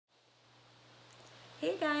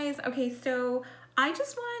Hey guys, okay, so I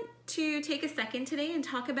just want to take a second today and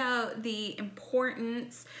talk about the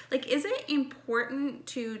importance, is it important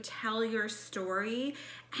to tell your story?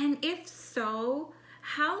 And if so,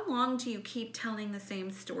 how long do you keep telling the same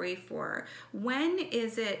story for? When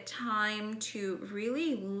is it time to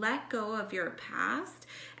really let go of your past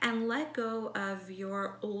and let go of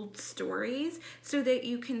your old stories so that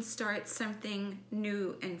you can start something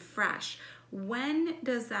new and fresh? When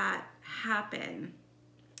does that happen?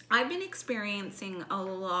 I've been experiencing a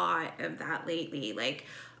lot of that lately,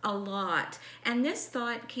 a lot. And this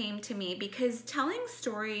thought came to me because telling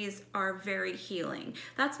stories are very healing.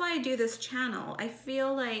 That's why I do this channel. I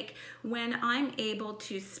feel like when I'm able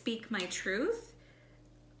to speak my truth,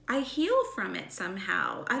 I heal from it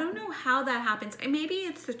somehow. I don't know how that happens. Maybe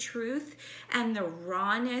it's the truth and the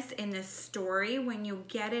rawness in this story. When you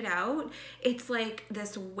get it out, it's like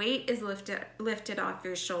this weight is lifted off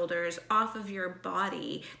your shoulders, off of your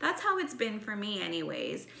body. That's how it's been for me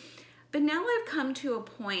anyways. But now I've come to a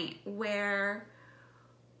point where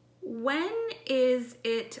when is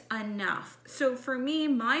it enough? So for me,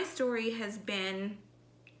 my story has been,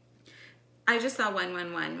 I just saw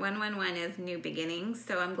 111. 111 is new beginnings,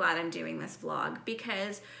 so I'm glad I'm doing this vlog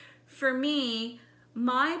because for me,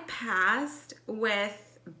 my past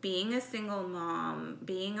with being a single mom,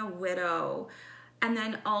 being a widow, and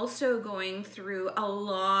then also going through a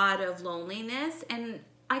lot of loneliness, and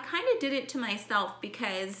I kind of did it to myself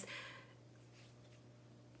because,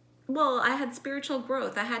 well, I had spiritual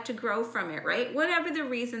growth. I had to grow from it, right? Whatever the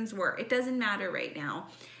reasons were, it doesn't matter right now.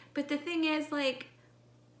 But the thing is,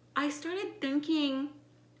 I started thinking,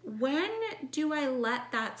 when do I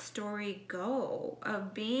let that story go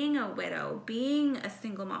of being a widow, being a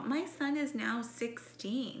single mom? My son is now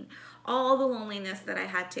 16, all the loneliness that I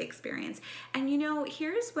had to experience. And you know,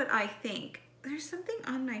 here's what I think. There's something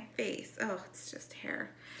on my face. Oh, it's just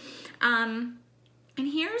hair. And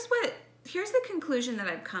here's the conclusion that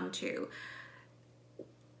I've come to.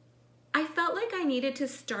 I felt like I needed to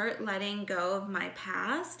start letting go of my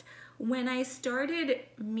past when I started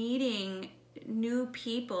meeting new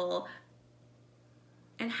people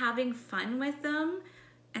and having fun with them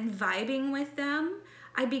and vibing with them.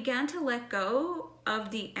 I began to let go of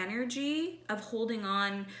the energy of holding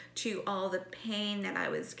on to all the pain that I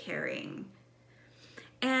was carrying.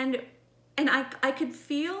 And I could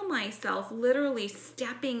feel myself literally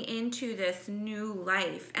stepping into this new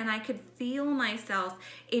life, and I could feel myself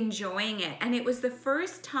enjoying it. And it was the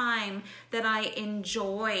first time that I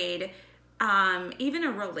enjoyed even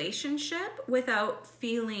a relationship without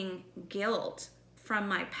feeling guilt from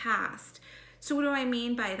my past. So what do I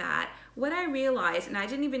mean by that? What I realized, and I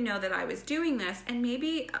didn't even know that I was doing this, and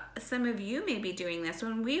maybe some of you may be doing this,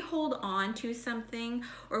 when we hold on to something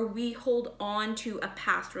or we hold on to a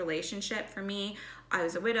past relationship. For me, I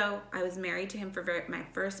was a widow. I was married to him for my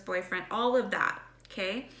first boyfriend, all of that,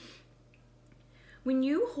 okay? When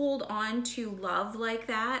you hold on to love like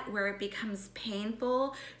that, where it becomes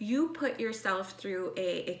painful, you put yourself through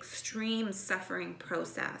an extreme suffering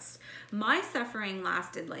process. My suffering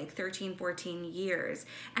lasted 13, 14 years,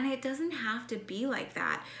 and it doesn't have to be like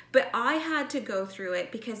that. But I had to go through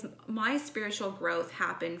it because my spiritual growth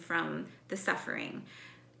happened from the suffering.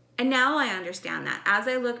 And now I understand that. As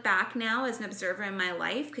I look back now as an observer in my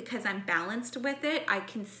life, because I'm balanced with it, I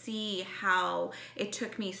can see how it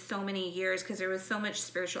took me so many years because there was so much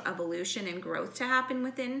spiritual evolution and growth to happen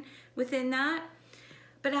within that.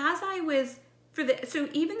 But as I was, so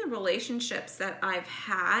even the relationships that I've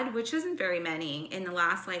had, which isn't very many in the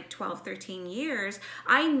last 12, 13 years,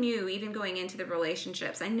 I knew even going into the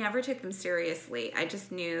relationships, I never took them seriously. I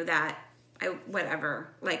just knew that I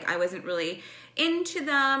wasn't really into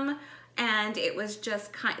them, and it was just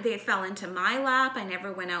they fell into my lap. I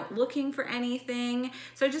never went out looking for anything,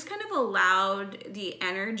 so I just kind of allowed the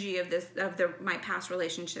energy of my past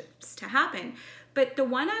relationships to happen. But the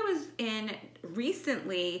one I was in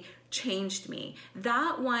recently changed me.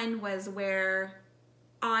 That one was where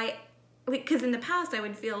because in the past I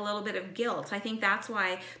would feel a little bit of guilt. I think that's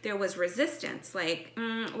why there was resistance,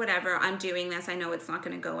 whatever, I'm doing this, I know it's not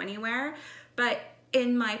going to go anywhere. But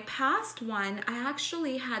in my past one, I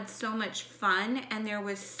actually had so much fun, and there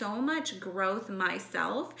was so much growth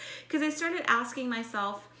myself, because I started asking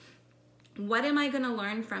myself, what am I going to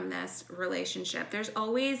learn from this relationship? There's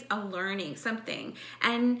always a learning, something.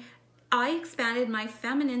 And I expanded my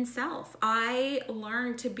feminine self. I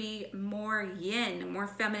learned to be more yin, more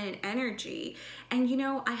feminine energy. And you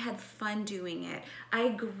know, I had fun doing it. I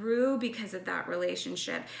grew because of that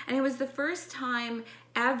relationship. And it was the first time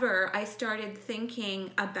ever I started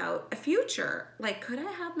thinking about a future. Like, could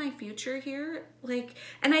I have my future here? Like,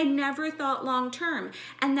 and I never thought long term.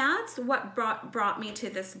 And that's what brought me to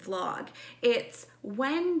this vlog. It's,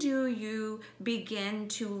 when do you begin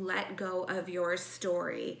to let go of your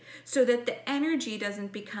story so that the energy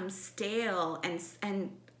doesn't become stale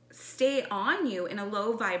and stay on you in a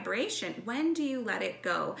low vibration? When do you let it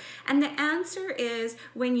go? And the answer is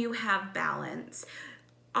when you have balance.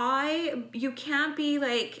 You can't be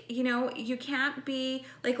like, you can't be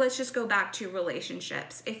like, let's just go back to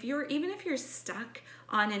relationships. Even if you're stuck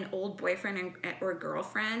on an old boyfriend or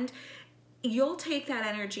girlfriend, you'll take that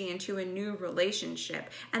energy into a new relationship,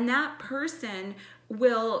 and that person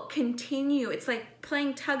will continue. It's like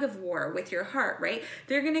playing tug of war with your heart, right?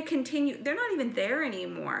 They're going to continue. They're not even there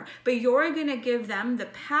anymore, but you're going to give them the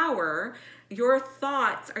power. Your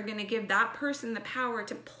thoughts are going to give that person the power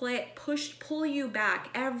to pull you back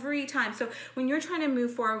every time. So when you're trying to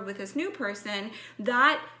move forward with this new person,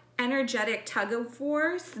 that energetic tug of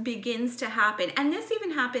war begins to happen. And this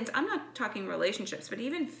even happens, I'm not talking relationships, but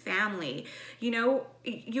even family. You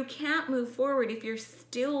can't move forward if you're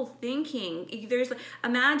still thinking.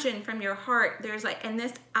 Imagine from your heart, there's like, and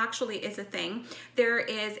this actually is a thing, there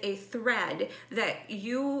is a thread that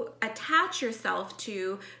you attach yourself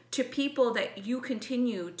to people that you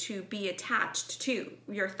continue to be attached to.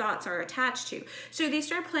 Your thoughts are attached to. So they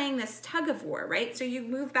start playing this tug of war, right? So you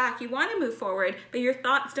move back, you want to move forward, but your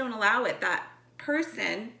thoughts don't allow it. That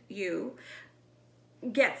person, you,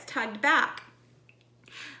 gets tugged back.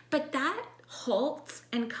 But that halts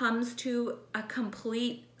and comes to a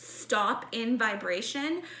complete stop in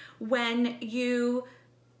vibration when it's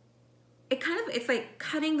like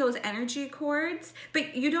cutting those energy cords,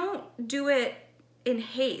 but you don't do it in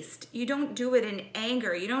haste. You don't do it in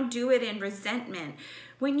anger. You don't do it in resentment.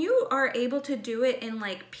 When you are able to do it in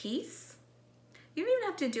like peace, you don't even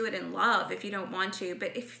have to do it in love if you don't want to,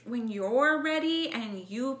 but when you're ready and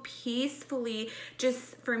you peacefully,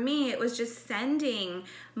 for me, it was just sending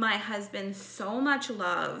my husband so much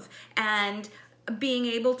love and being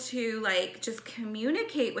able to like just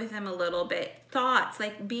communicate with him a little bit, thoughts,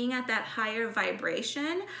 like being at that higher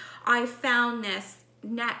vibration. I found this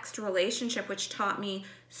next relationship which taught me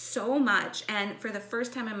so much, and for the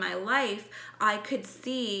first time in my life I could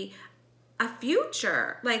see a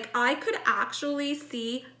future. Like, I could actually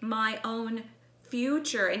see my own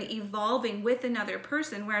future and evolving with another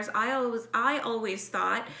person, whereas I always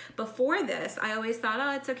thought before this, oh,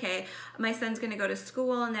 it's okay, my son's gonna go to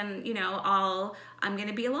school and then I'm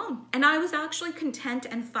gonna be alone. And I was actually content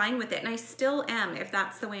and fine with it, and I still am if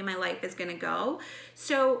that's the way my life is gonna go.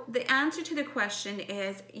 So the answer to the question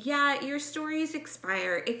is, yeah, your stories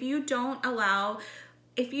expire if you don't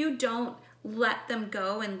let them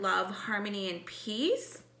go in love, harmony, and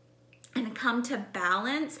peace, and come to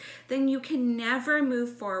balance. Then you can never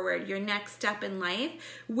move forward your next step in life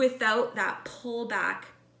without that pullback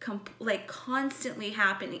like constantly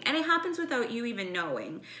happening. And it happens without you even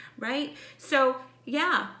knowing, right? So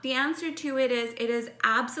yeah, the answer to it is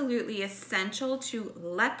absolutely essential to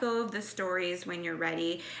let go of the stories when you're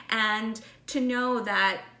ready, and to know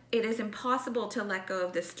that it is impossible to let go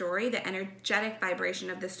of the story, the energetic vibration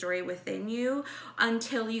of the story within you,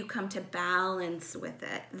 until you come to balance with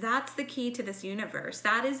it. That's the key to this universe.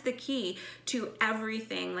 That is the key to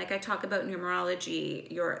everything. Like I talk about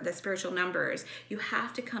numerology, the spiritual numbers. You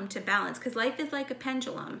have to come to balance, because life is like a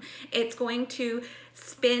pendulum. It's going to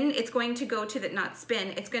spin, it's going to go to the, not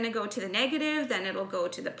spin, it's going to go to the negative, then it'll go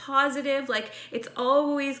to the positive. Like, it's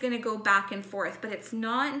always going to go back and forth, but it's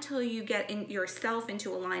not until you get yourself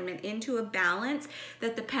into alignment, into a balance,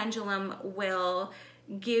 that the pendulum will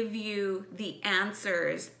give you the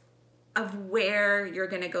answers of where you're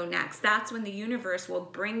going to go next. That's when the universe will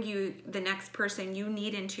bring you the next person you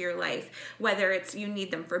need into your life, whether it's you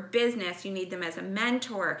need them for business, you need them as a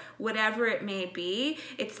mentor, whatever it may be.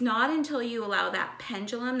 It's not until you allow that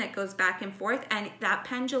pendulum that goes back and forth, and that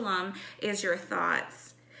pendulum is your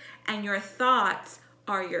thoughts, and your thoughts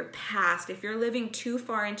are your past. If you're living too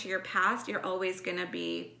far into your past, you're always going to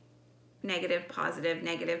be negative, positive,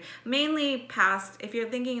 negative, mainly past. If you're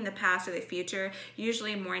thinking in the past or the future,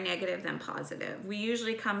 usually more negative than positive. We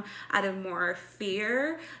usually come out of more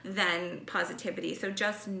fear than positivity. So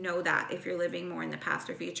just know that if you're living more in the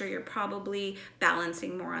past or future, you're probably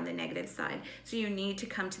balancing more on the negative side. So you need to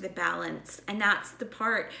come to the balance. And that's the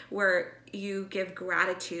part where you give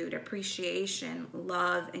gratitude, appreciation,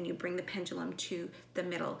 love, and you bring the pendulum to the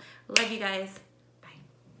middle. Love you guys.